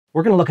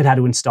we're going to look at how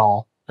to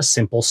install a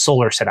simple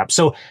solar setup.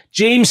 So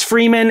James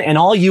Freeman and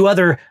all you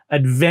other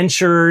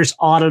adventurers,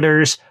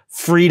 auditors,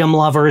 freedom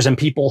lovers, and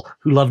people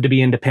who love to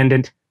be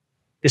independent,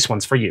 this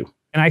one's for you.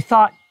 And I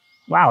thought,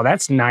 wow,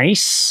 that's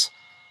nice.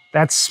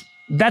 That's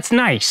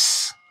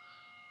nice.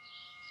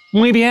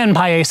 Muy bien,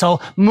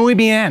 payaso. Muy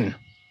bien.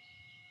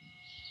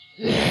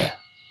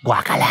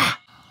 Guacala.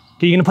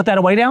 Okay, you gonna put that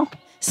away now?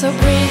 So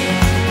breathe,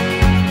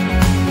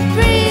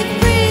 breathe,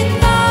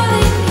 breathe,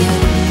 darling,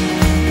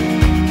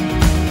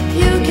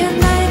 you can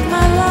make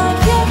my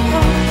love your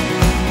home.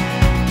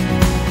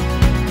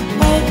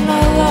 Make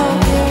my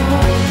love your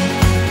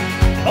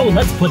home. Oh,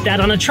 let's put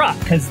that on a truck,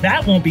 because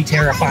that won't be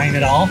terrifying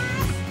at all.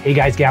 Hey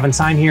guys, Gavin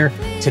Syme here.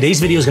 Today's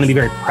video is going to be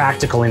very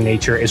practical in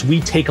nature as we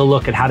take a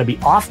look at how to be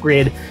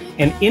off-grid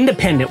and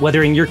independent,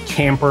 whether in your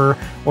camper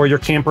or your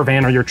camper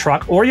van or your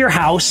truck or your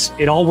house.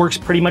 It all works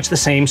pretty much the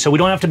same, so we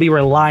don't have to be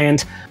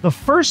reliant. The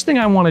first thing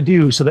I want to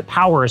do so that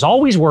power is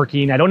always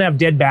working, I don't have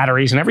dead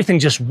batteries and everything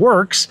just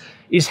works,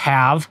 is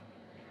have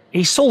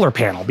a solar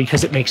panel,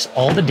 because it makes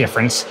all the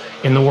difference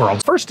in the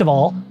world. First of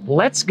all,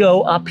 let's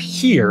go up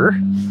here,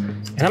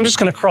 and I'm just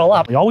going to crawl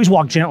up. We always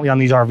walk gently on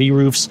these RV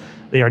roofs.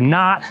 They are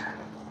not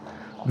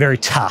very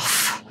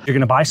tough. You're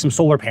gonna buy some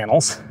solar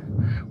panels,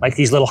 like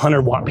these little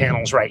 100-watt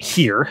panels right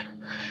here.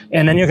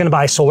 And then you're gonna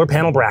buy solar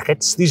panel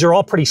brackets. These are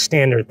all pretty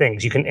standard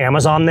things. You can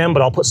Amazon them,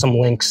 but I'll put some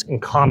links in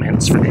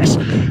comments for this.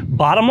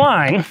 Bottom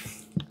line,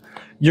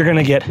 you're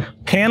gonna get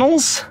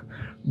panels,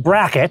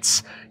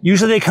 brackets.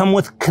 Usually they come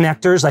with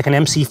connectors, like an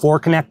MC4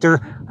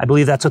 connector. I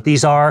believe that's what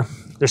these are.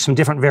 There's some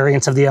different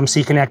variants of the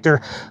MC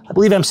connector. I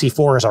believe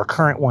MC4 is our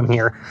current one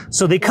here.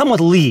 So they come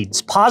with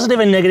leads, positive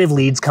and negative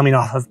leads coming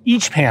off of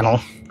each panel.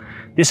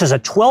 This is a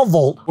 12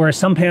 volt, whereas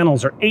some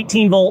panels are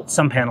 18 volts,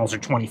 some panels are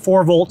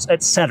 24 volts,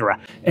 etc.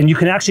 And you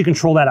can actually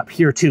control that up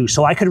here too.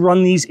 So I could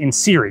run these in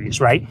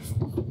series, right?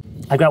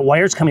 I've got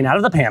wires coming out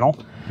of the panel.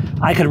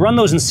 I could run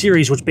those in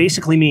series, which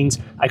basically means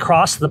I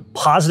cross the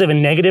positive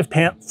and negative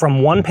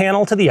from one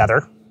panel to the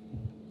other.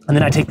 And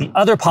then I take the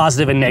other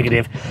positive and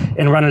negative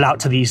and run it out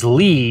to these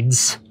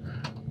leads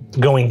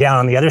going down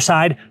on the other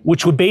side,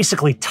 which would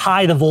basically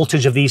tie the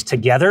voltage of these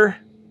together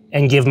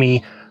and give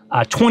me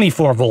a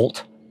 24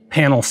 volt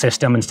panel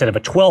system instead of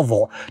a 12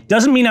 volt.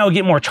 Doesn't mean I would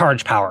get more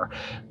charge power.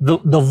 The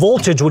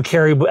voltage would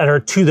carry better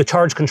to the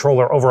charge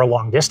controller over a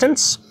long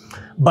distance,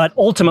 but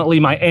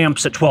ultimately my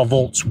amps at 12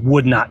 volts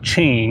would not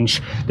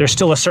change. There's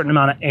still a certain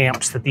amount of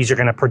amps that these are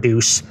gonna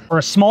produce. For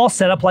a small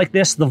setup like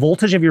this, the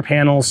voltage of your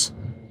panels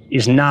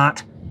is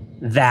not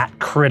that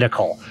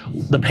critical.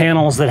 The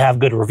panels that have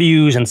good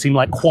reviews and seem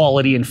like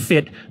quality and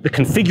fit the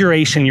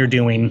configuration you're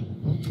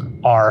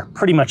doing are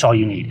pretty much all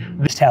you need.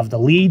 Just have the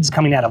leads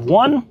coming out of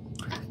one,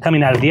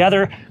 coming out of the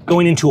other,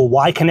 going into a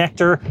Y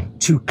connector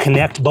to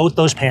connect both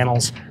those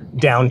panels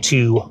down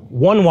to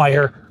one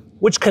wire,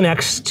 which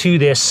connects to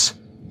this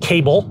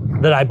cable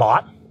that I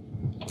bought.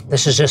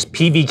 This is just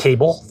PV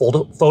cable,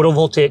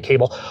 photovoltaic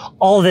cable.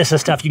 All of this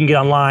is stuff you can get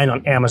online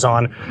on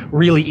Amazon,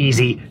 really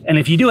easy. And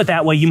if you do it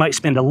that way, you might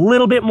spend a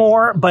little bit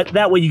more, but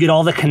that way you get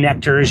all the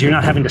connectors. You're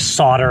not having to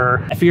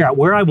solder. I figure out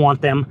where I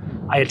want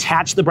them. I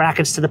attach the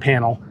brackets to the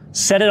panel,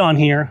 set it on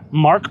here,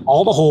 mark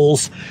all the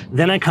holes.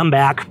 Then I come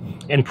back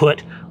and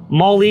put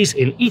mollies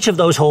in each of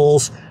those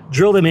holes,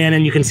 drill them in,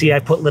 and you can see I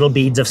put little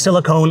beads of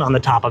silicone on the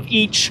top of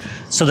each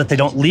so that they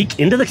don't leak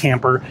into the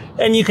camper.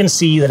 And you can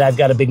see that I've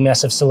got a big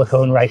mess of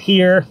silicone right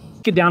here.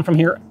 Get down from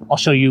here, I'll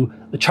show you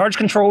the charge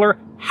controller,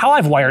 how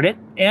I've wired it,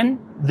 and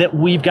that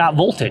we've got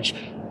voltage.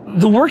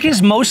 The work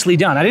is mostly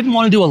done. I didn't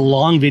want to do a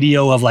long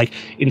video of like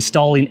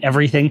installing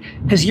everything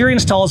because your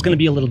install is going to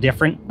be a little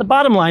different. The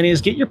bottom line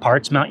is get your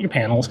parts, mount your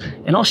panels,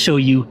 and I'll show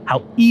you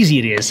how easy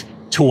it is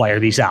to wire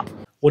these up.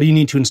 What do you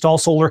need to install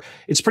solar?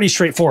 It's pretty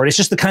straightforward. It's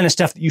just the kind of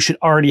stuff that you should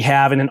already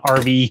have in an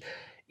RV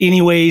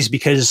anyways,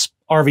 because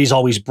RVs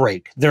always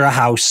break. They're a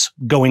house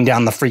going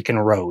down the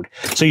freaking road.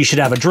 So you should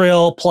have a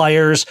drill,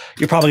 pliers.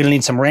 You're probably gonna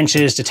need some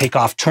wrenches to take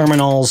off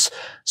terminals,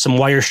 some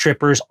wire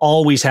strippers.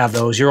 Always have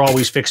those. You're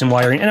always fixing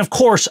wiring. And of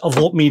course, a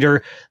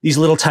voltmeter. These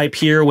little type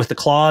here with the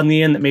claw on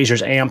the end that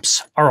measures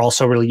amps are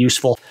also really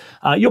useful.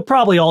 You'll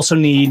probably also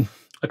need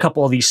a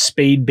couple of these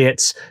spade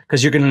bits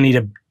because you're gonna need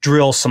to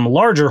drill some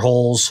larger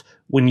holes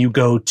when you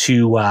go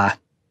to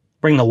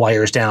bring the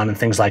wires down and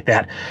things like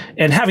that.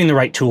 And having the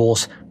right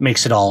tools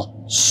makes it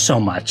all so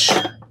much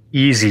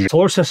easier.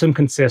 Solar system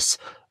consists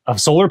of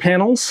solar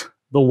panels,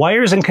 the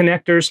wires and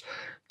connectors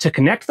to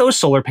connect those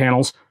solar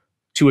panels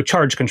to a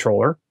charge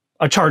controller,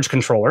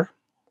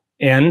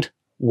 and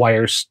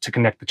wires to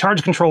connect the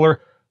charge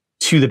controller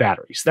to the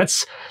batteries.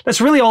 That's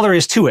really all there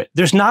is to it.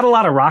 There's not a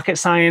lot of rocket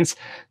science.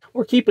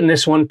 We're keeping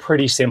this one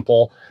pretty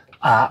simple.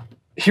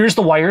 Here's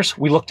the wires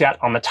we looked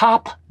at on the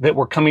top that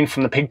were coming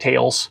from the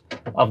pigtails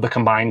of the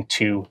combined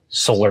two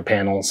solar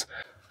panels.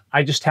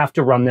 I just have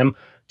to run them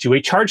to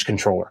a charge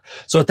controller.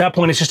 So at that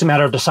point, it's just a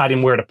matter of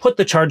deciding where to put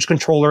the charge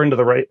controller into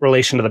the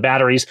relation to the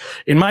batteries.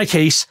 In my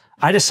case,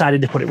 I decided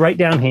to put it right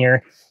down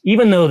here.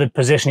 Even though the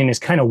positioning is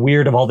kind of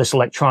weird of all this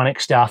electronic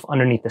stuff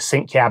underneath the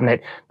sink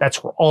cabinet,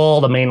 that's where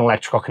all the main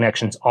electrical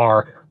connections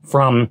are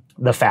from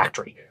the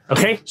factory.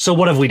 Okay, so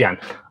what have we done?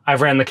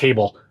 I've ran the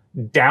cable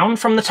down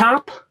from the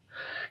top,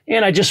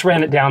 and I just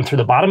ran it down through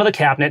the bottom of the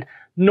cabinet.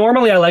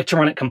 Normally I like to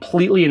run it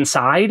completely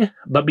inside,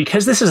 but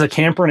because this is a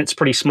camper and it's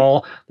pretty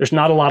small, there's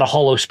not a lot of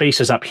hollow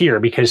spaces up here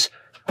because,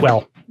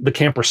 well, the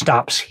camper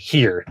stops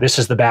here. This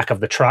is the back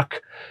of the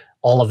truck.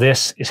 All of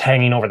this is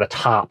hanging over the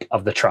top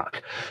of the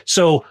truck.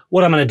 So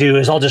what I'm gonna do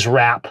is I'll just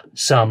wrap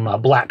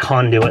some black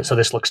conduit so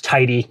this looks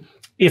tidy.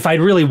 If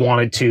I'd really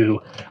wanted to,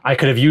 I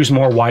could have used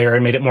more wire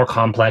and made it more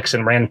complex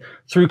and ran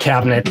through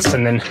cabinets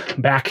and then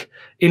back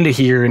into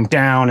here and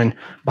down and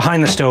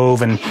behind the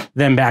stove and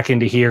then back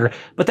into here.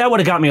 But that would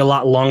have got me a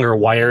lot longer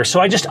wire.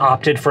 So I just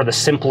opted for the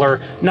simpler,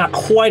 not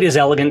quite as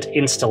elegant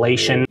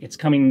installation. It's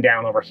coming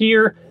down over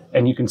here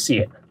and you can see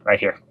it right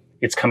here.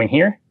 It's coming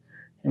here.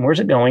 And where's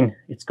it going?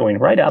 It's going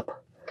right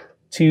up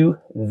to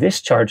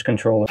this charge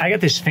controller. I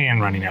got this fan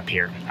running up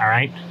here, all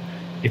right?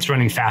 It's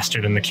running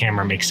faster than the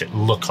camera makes it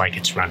look like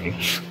it's running.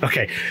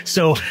 Okay,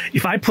 so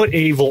if I put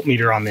a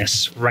voltmeter on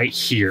this right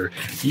here,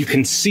 you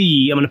can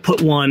see I'm gonna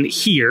put one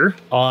here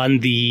on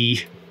the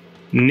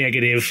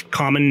negative,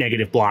 common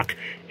negative block,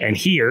 and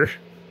here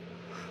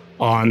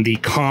on the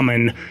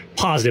common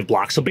positive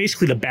block. So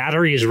basically the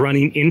battery is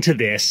running into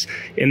this,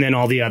 and then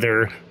all the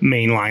other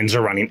main lines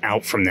are running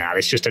out from that.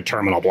 It's just a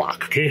terminal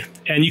block, okay?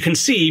 And you can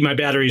see my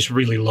battery is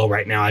really low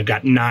right now. I've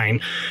got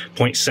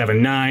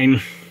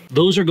 9.79.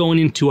 Those are going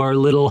into our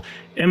little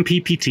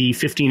MPPT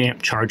 15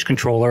 amp charge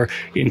controller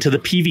into the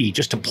PV,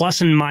 just a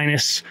plus and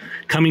minus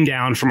coming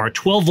down from our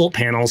 12 volt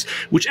panels,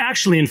 which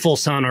actually in full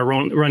sun are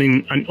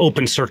running an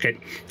open circuit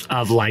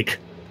of like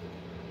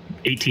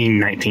 18,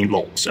 19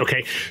 volts,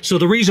 okay? So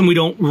the reason we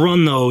don't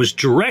run those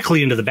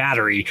directly into the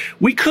battery,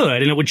 we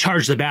could, and it would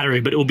charge the battery,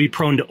 but it would be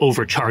prone to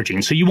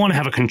overcharging. So you want to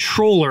have a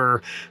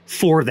controller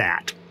for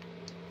that.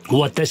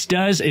 What this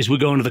does is we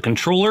go into the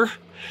controller,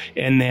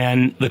 and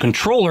then the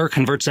controller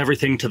converts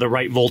everything to the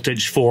right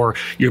voltage for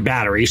your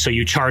battery. So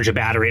you charge a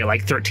battery at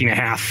like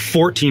 13.5,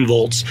 14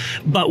 volts,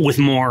 but with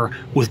more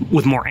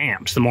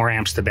amps. The more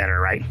amps, the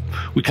better, right?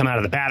 We come out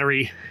of the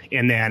battery,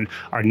 and then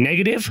our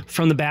negative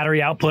from the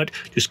battery output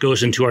just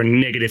goes into our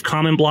negative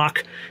common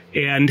block.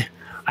 And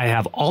I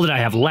have all that I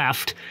have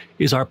left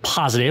is our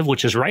positive,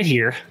 which is right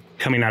here,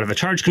 coming out of the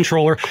charge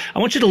controller. I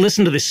want you to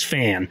listen to this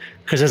fan,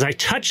 because as I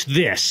touch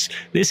this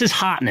is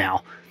hot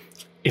now.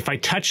 If I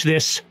touch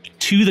this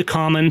to the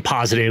common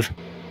positive,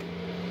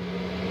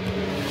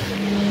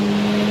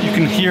 you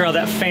can hear how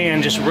that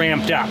fan just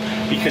ramped up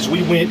because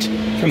we went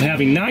from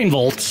having 9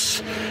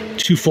 volts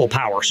to full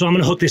power. So I'm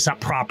gonna hook this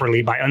up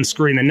properly by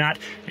unscrewing the nut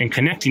and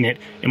connecting it,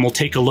 and we'll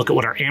take a look at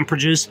what our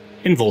amperages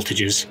and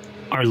voltages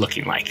are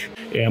looking like.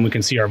 And we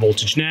can see our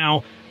voltage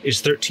now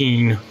is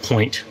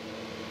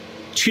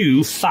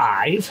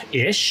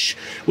 13.25-ish,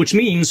 which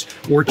means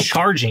we're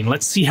charging.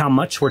 Let's see how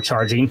much we're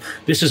charging.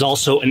 This is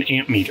also an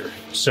amp meter.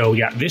 So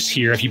yeah, this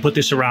here, if you put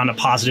this around a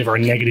positive or a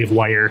negative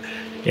wire,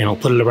 and I'll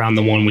put it around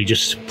the one we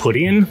just put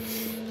in,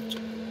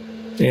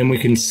 and we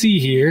can see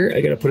here,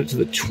 I gotta put it to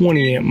the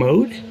 20 amp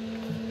mode.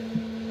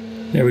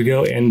 There we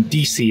go, and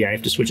DC, I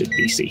have to switch it to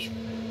DC.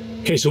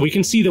 Okay, so we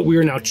can see that we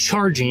are now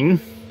charging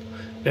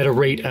at a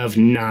rate of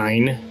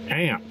 9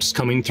 amps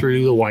coming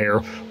through the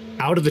wire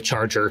out of the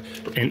charger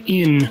and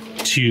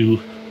into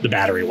the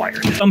battery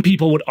wire. Some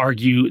people would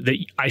argue that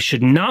I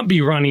should not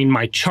be running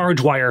my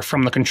charge wire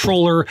from the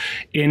controller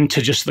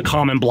into just the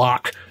common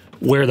block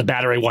where the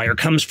battery wire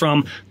comes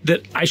from,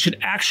 that I should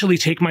actually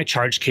take my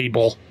charge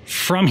cable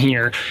from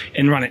here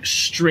and run it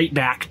straight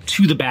back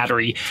to the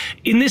battery.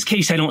 In this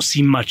case, I don't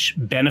see much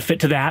benefit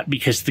to that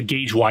because the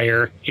gauge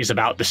wire is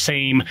about the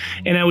same,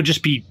 and I would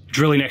just be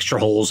drilling extra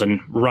holes and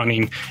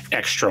running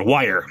extra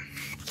wire.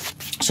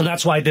 So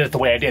that's why I did it the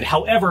way I did.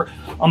 However,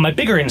 on my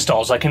bigger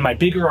installs, like in my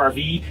bigger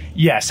RV,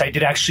 yes, I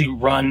did actually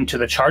run to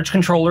the charge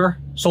controller,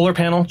 solar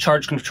panel,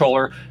 charge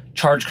controller,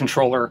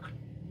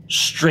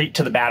 straight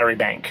to the battery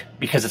bank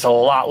because it's a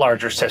lot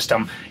larger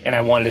system and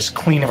I wanted as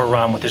clean of a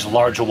run with as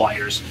large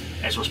wires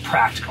as was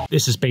practical.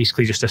 This is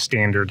basically just a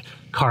standard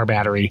car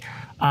battery.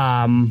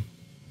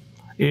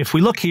 If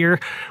we look here,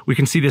 we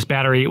can see this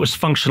battery, it was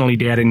functionally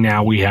dead, and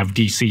now we have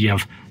DC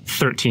of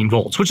 13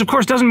 volts, which of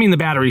course doesn't mean the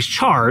battery's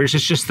charged.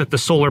 It's just that the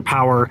solar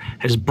power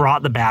has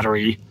brought the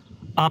battery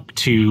up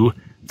to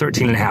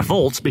 13.5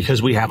 volts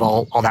because we have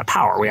all that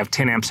power. We have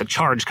 10 amps of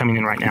charge coming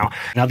in right now.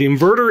 Now the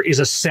inverter is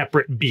a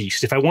separate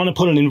beast. If I want to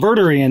put an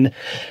inverter in,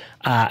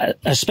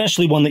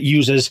 especially one that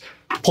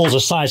pulls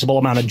a sizable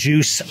amount of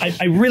juice,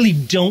 I really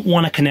don't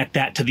want to connect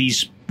that to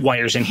these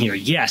wires in here.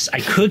 Yes, I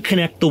could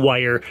connect the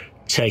wire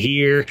to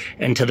here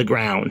and to the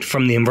ground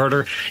from the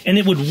inverter, and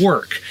it would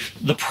work.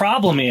 The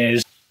problem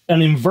is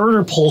an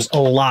inverter pulls a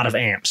lot of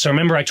amps. So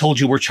remember I told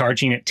you we're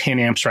charging at 10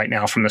 amps right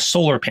now from the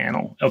solar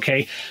panel,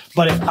 okay?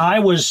 But if I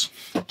was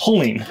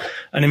pulling,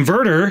 an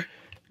inverter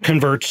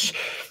converts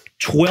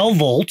 12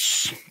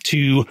 volts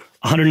to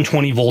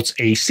 120 volts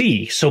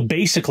AC. So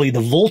basically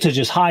the voltage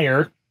is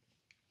higher,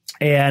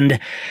 and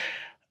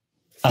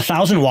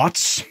 1,000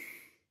 watts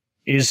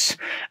is,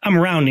 I'm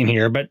rounding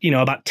here, but you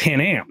know, about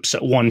 10 amps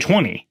at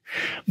 120,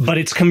 but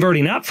it's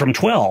converting up from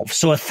 12.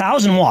 So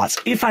 1,000 watts,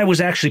 if I was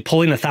actually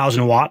pulling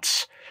 1,000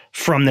 watts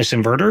from this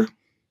inverter,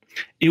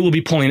 it will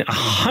be pulling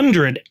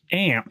 100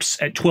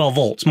 amps at 12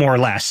 volts, more or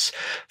less,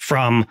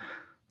 from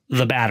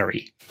the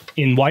battery.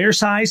 In wire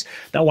size,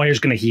 that wire is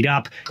going to heat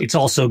up. It's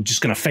also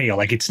just going to fail.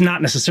 Like, it's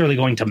not necessarily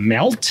going to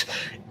melt.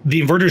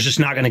 The inverter is just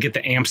not going to get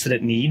the amps that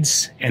it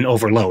needs and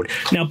overload.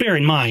 Now, bear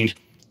in mind,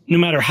 no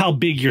matter how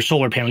big your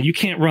solar panel, you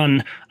can't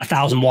run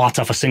 1,000 watts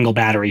off a single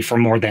battery for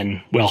more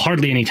than, well,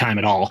 hardly any time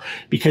at all,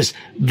 because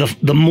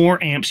the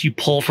more amps you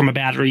pull from a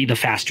battery, the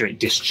faster it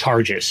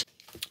discharges.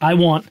 I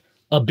want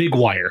a big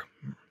wire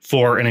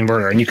for an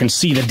inverter, and you can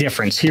see the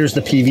difference. Here's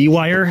the PV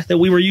wire that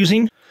we were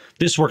using.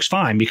 This works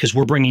fine because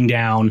we're bringing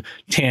down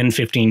 10,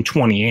 15,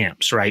 20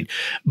 amps, right?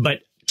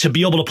 But to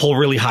be able to pull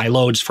really high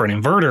loads for an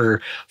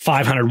inverter,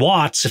 500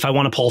 watts, if I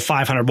want to pull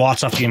 500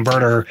 watts off the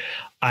inverter,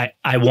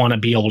 I want to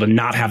be able to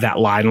not have that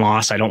line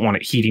loss. I don't want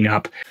it heating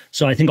up.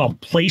 So I think I'll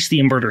place the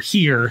inverter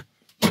here,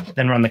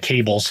 then run the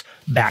cables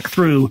back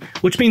through,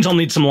 which means I'll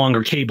need some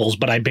longer cables,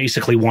 but I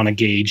basically want to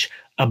gauge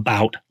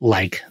about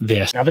like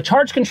this. Now, the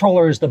charge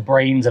controller is the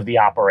brains of the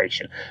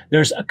operation.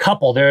 There's a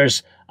couple.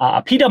 There's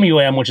a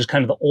PWM, which is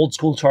kind of the old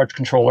school charge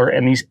controller,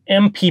 and these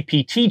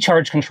MPPT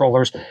charge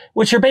controllers,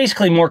 which are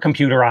basically more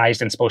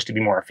computerized and supposed to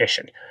be more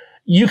efficient.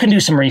 You can do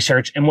some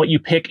research, and what you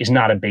pick is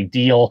not a big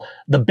deal.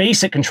 The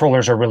basic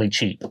controllers are really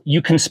cheap.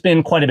 You can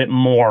spend quite a bit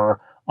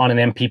more on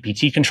an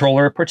MPPT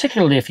controller,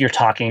 particularly if you're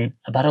talking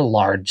about a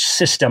large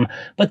system.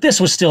 But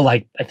this was still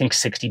like, I think,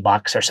 60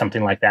 bucks or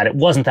something like that. It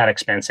wasn't that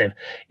expensive.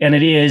 And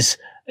it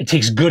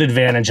takes good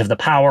advantage of the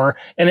power,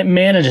 and it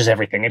manages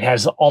everything. It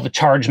has all the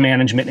charge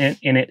management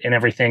in it and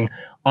everything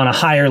on a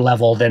higher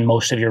level than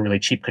most of your really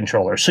cheap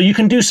controllers. So you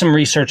can do some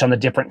research on the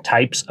different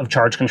types of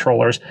charge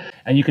controllers,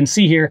 and you can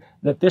see here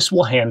that this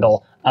will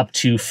handle up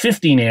to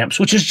 15 amps,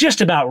 which is just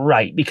about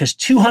right, because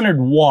 200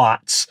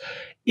 watts,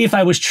 if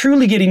I was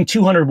truly getting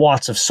 200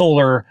 watts of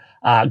solar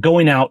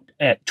going out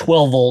at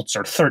 12 volts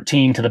or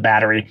 13 to the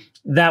battery,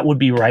 that would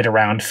be right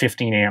around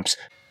 15 amps.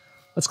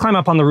 Let's climb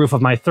up on the roof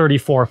of my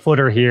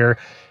 34-footer here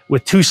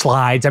with 2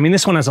 slides. I mean,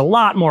 this one has a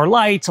lot more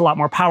lights, a lot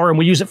more power, and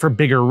we use it for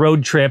bigger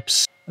road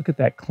trips. Look at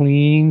that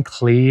clean,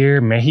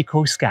 clear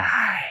Mexico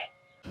sky.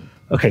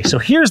 Okay, so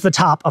here's the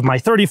top of my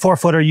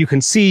 34-footer. You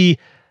can see,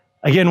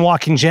 again,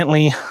 walking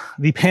gently,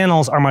 the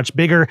panels are much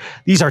bigger.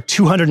 These are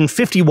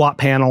 250-watt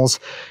panels,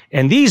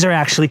 and these are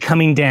actually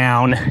coming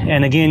down.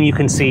 And again, you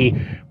can see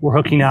we're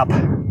hooking up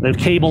the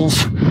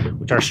cables,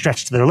 which are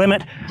stretched to their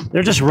limit.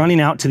 They're just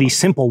running out to these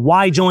simple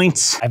Y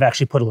joints. I've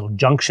actually put a little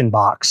junction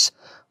box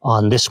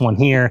on this one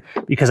here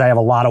because I have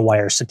a lot of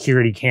wires,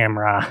 security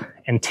camera,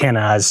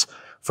 antennas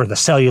for the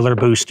cellular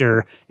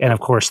booster, and of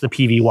course the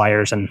PV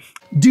wires, and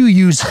do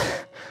use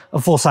a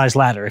full-size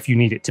ladder if you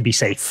need it to be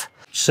safe.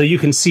 So you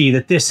can see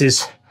that this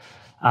is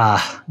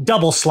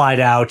double slide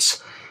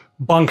outs,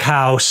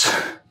 bunkhouse,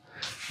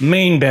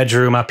 main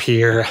bedroom up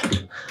here.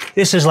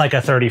 This is like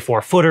a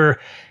 34-footer,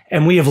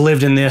 and we have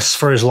lived in this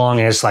for as long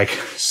as like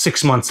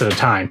 6 months at a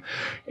time,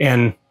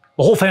 and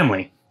the whole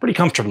family pretty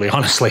comfortably,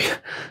 honestly.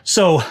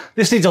 So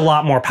this needs a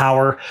lot more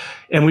power,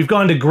 and we've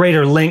gone to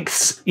greater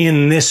lengths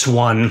in this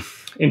one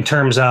in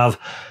terms of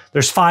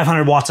there's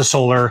 500 watts of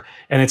solar,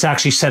 and it's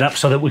actually set up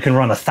so that we can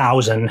run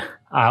 1,000,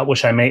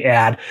 which I may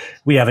add.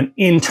 We have an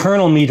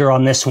internal meter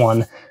on this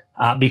one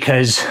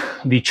because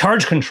the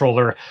charge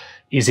controller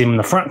is in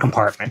the front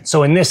compartment.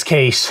 So in this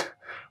case,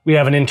 we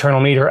have an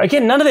internal meter.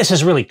 Again, none of this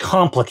is really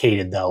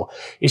complicated though.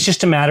 It's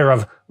just a matter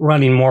of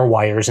running more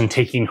wires and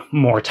taking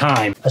more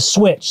time. A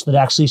switch that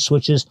actually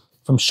switches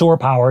from shore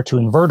power to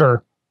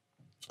inverter.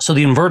 So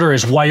the inverter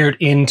is wired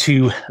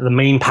into the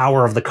main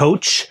power of the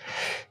coach,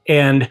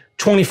 and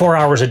 24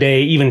 hours a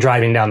day, even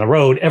driving down the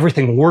road,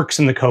 everything works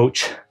in the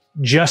coach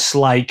just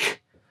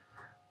like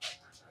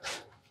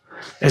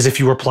as if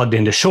you were plugged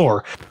into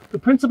shore. The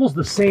principle's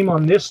the same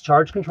on this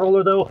charge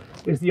controller though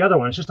as the other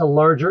one. It's just a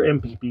larger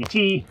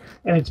MPPT,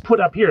 and it's put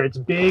up here. It's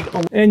big,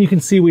 and you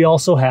can see we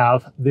also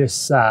have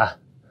this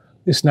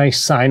this nice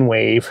sine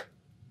wave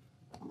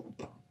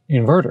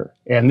inverter,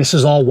 and this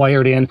is all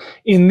wired in.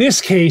 In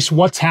this case,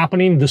 what's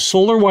happening, the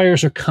solar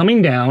wires are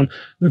coming down,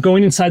 they're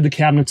going inside the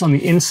cabinets on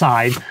the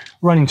inside,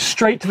 running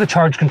straight to the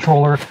charge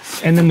controller,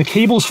 and then the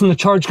cables from the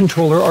charge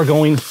controller are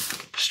going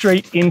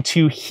straight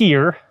into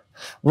here,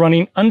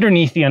 running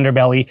underneath the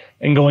underbelly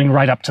and going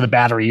right up to the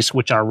batteries,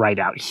 which are right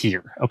out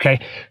here, okay?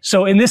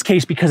 So in this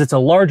case, because it's a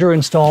larger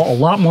install, a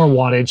lot more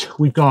wattage,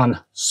 we've gone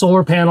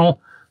solar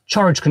panel,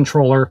 charge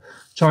controller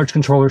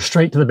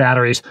straight to the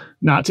batteries,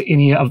 not to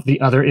any of the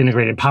other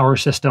integrated power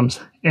systems.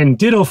 And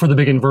ditto for the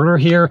big inverter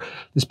here,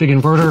 this big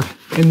inverter,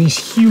 and these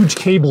huge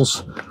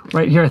cables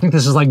right here. I think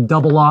this is like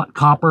double-aught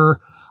copper,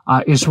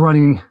 is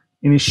running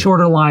in as short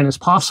a line as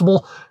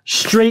possible,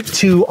 straight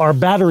to our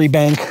battery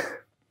bank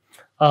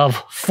of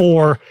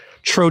 4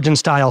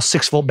 Trojan-style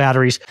 6-volt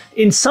batteries.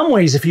 In some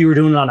ways, if you were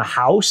doing it on a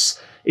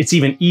house, it's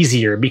even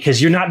easier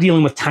because you're not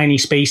dealing with tiny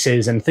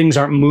spaces and things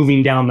aren't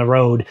moving down the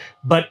road.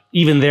 But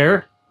even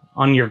there,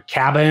 on your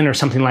cabin or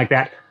something like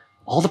that,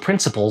 all the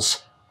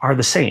principles are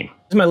the same.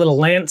 This is my little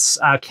Lance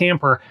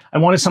camper. I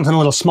wanted something a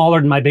little smaller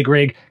than my big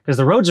rig because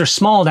the roads are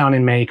small down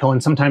in Mexico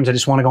and sometimes I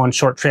just want to go on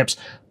short trips.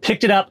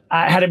 Picked it up,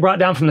 I had it brought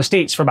down from the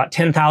States for about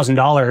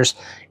 $10,000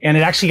 and it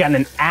actually got in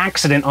an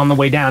accident on the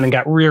way down and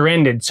got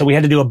rear-ended. So we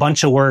had to do a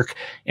bunch of work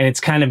and it's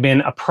kind of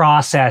been a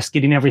process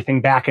getting everything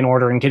back in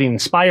order and getting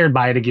inspired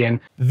by it again.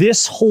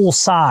 This whole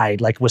side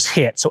like was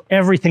hit. So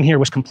everything here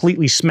was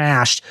completely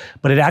smashed,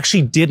 but it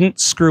actually didn't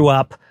screw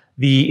up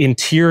the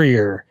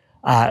interior.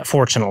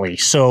 Fortunately.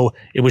 So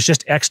it was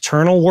just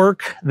external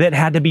work that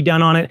had to be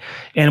done on it.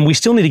 And we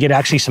still need to get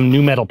actually some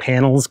new metal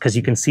panels because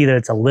you can see that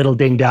it's a little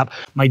dinged up.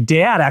 My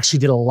dad actually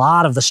did a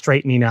lot of the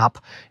straightening up.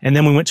 And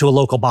then we went to a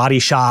local body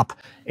shop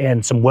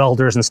and some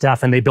welders and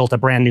stuff, and they built a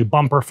brand new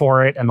bumper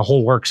for it and the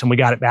whole works, and we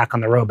got it back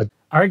on the road. But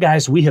all right,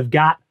 guys, we have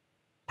got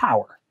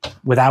power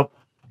without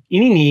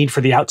any need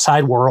for the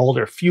outside world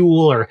or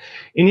fuel or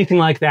anything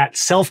like that.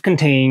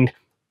 Self-contained,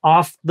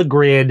 off the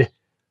grid,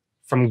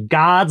 from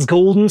God's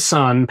golden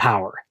sun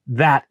power.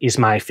 That is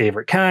my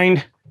favorite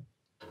kind.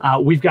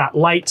 We've got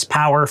lights,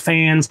 power,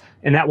 fans,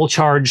 and that will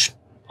charge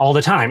all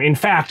the time. In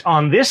fact,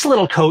 on this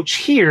little coach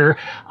here,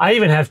 I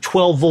even have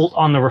 12 volt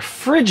on the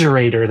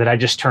refrigerator that I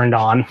just turned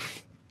on,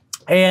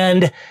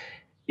 and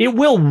it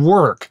will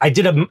work. I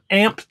did an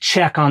amp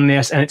check on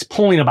this, and it's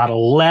pulling about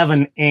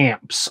 11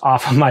 amps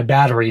off of my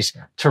batteries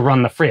to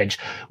run the fridge,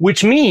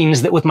 which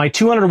means that with my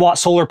 200 watt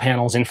solar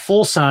panels in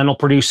full sun, will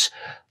produce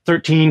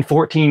 13,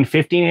 14,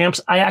 15 amps,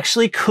 I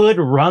actually could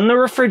run the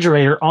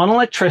refrigerator on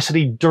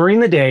electricity during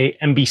the day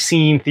and be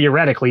seeing,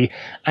 theoretically,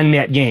 a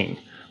net gain.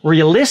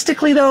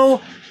 Realistically, though,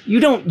 you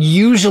don't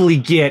usually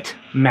get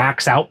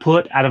max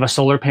output out of a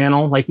solar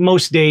panel. Like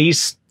most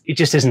days, it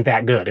just isn't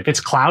that good. If it's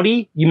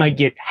cloudy, you might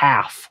get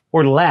half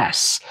or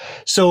less.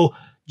 So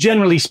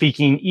generally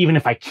speaking, even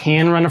if I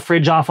can run a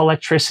fridge off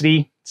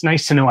electricity, it's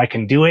nice to know I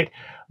can do it.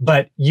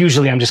 But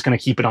usually I'm just going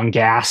to keep it on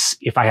gas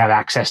if I have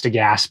access to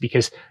gas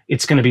because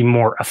it's going to be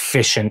more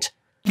efficient.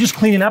 Just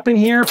cleaning up in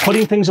here,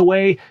 putting things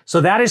away. So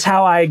that is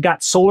how I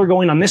got solar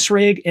going on this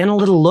rig, and a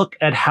little look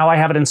at how I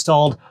have it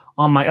installed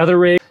on my other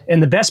rig.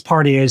 And the best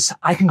part is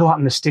I can go out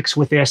in the sticks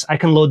with this. I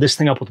can load this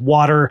thing up with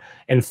water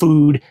and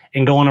food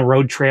and go on a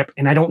road trip,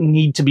 and I don't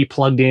need to be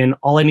plugged in.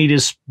 All I need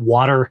is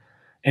water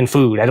and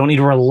food. I don't need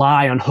to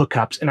rely on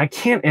hookups. And I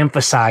can't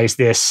emphasize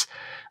this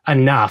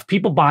enough.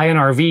 People buy an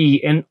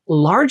RV and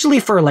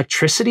largely for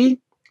electricity,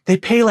 they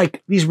pay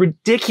like these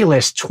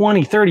ridiculous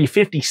 $20, $30,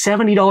 $50,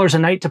 $70 a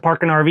night to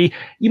park an RV.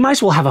 You might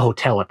as well have a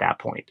hotel at that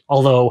point.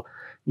 Although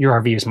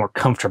your RV is more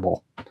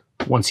comfortable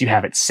once you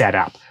have it set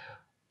up.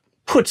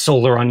 Put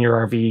solar on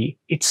your RV.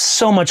 It's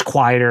so much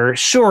quieter.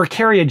 Sure,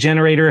 carry a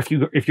generator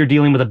if you're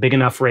dealing with a big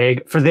enough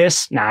rig. For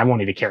this, nah, I won't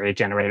need to carry a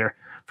generator.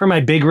 For my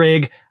big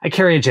rig, I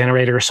carry a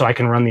generator so I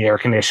can run the air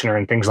conditioner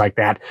and things like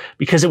that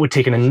because it would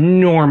take an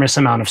enormous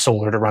amount of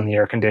solar to run the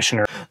air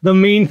conditioner. The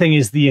main thing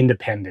is the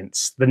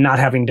independence, the not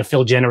having to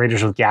fill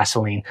generators with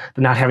gasoline,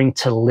 the not having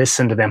to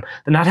listen to them,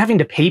 the not having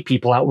to pay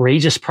people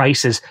outrageous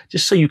prices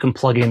just so you can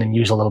plug in and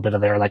use a little bit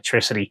of their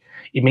electricity.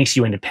 It makes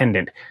you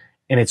independent.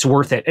 And it's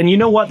worth it. And you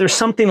know what? There's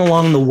something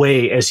along the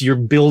way as you're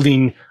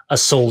building a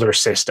solar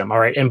system. All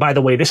right. And by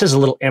the way, this is a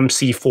little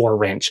MC4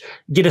 wrench.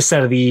 Get a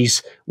set of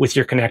these with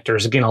your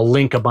connectors. Again, I'll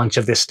link a bunch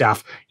of this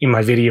stuff in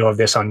my video of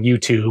this on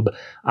YouTube.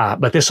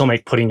 But this will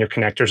make putting your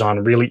connectors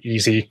on really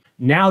easy.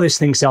 Now this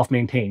thing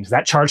self-maintains.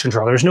 That charge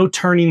control, there's no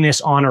turning this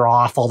on or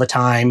off all the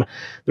time.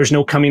 There's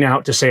no coming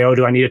out to say, oh,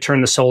 do I need to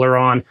turn the solar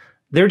on?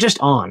 They're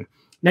just on.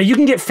 Now you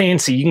can get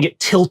fancy, you can get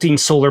tilting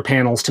solar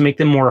panels to make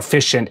them more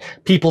efficient.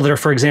 People that are,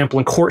 for example,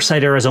 in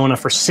Quartzsite, Arizona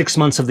for 6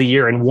 months of the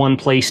year in one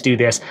place do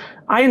this.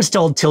 I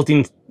installed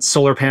tilting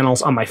solar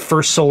panels on my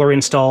first solar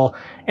install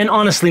and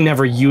honestly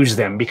never used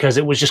them because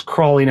it was just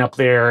crawling up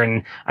there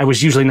and I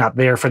was usually not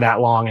there for that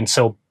long. And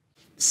so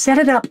set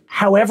it up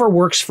however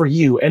works for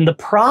you. And the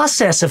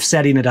process of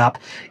setting it up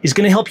is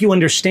going to help you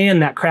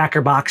understand that cracker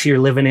box you're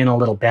living in a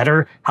little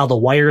better, how the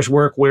wires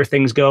work, where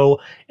things go,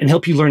 and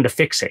help you learn to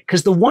fix it.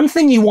 Because the one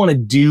thing you want to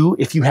do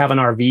if you have an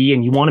RV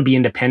and you want to be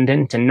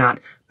independent and not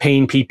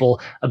paying people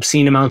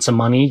obscene amounts of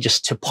money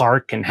just to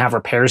park and have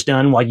repairs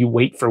done while you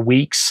wait for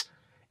weeks,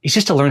 is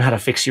just to learn how to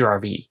fix your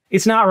RV.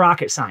 It's not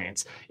rocket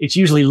science. It's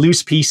usually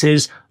loose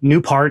pieces,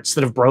 new parts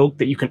that have broke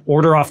that you can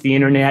order off the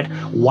internet,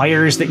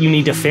 wires that you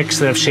need to fix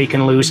that have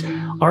shaken loose.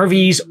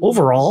 RVs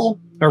overall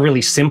are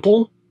really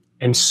simple,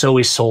 and so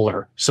is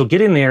solar. So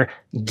get in there,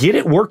 get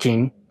it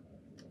working,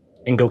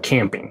 and go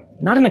camping.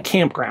 Not in a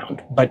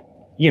campground, but,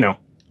 you know,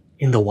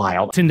 in the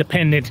wild. It's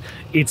independent,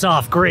 it's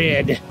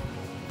off-grid,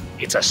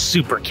 it's a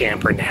super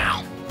camper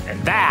now.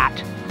 And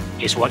that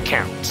is what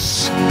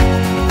counts.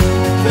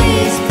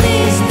 Please, please.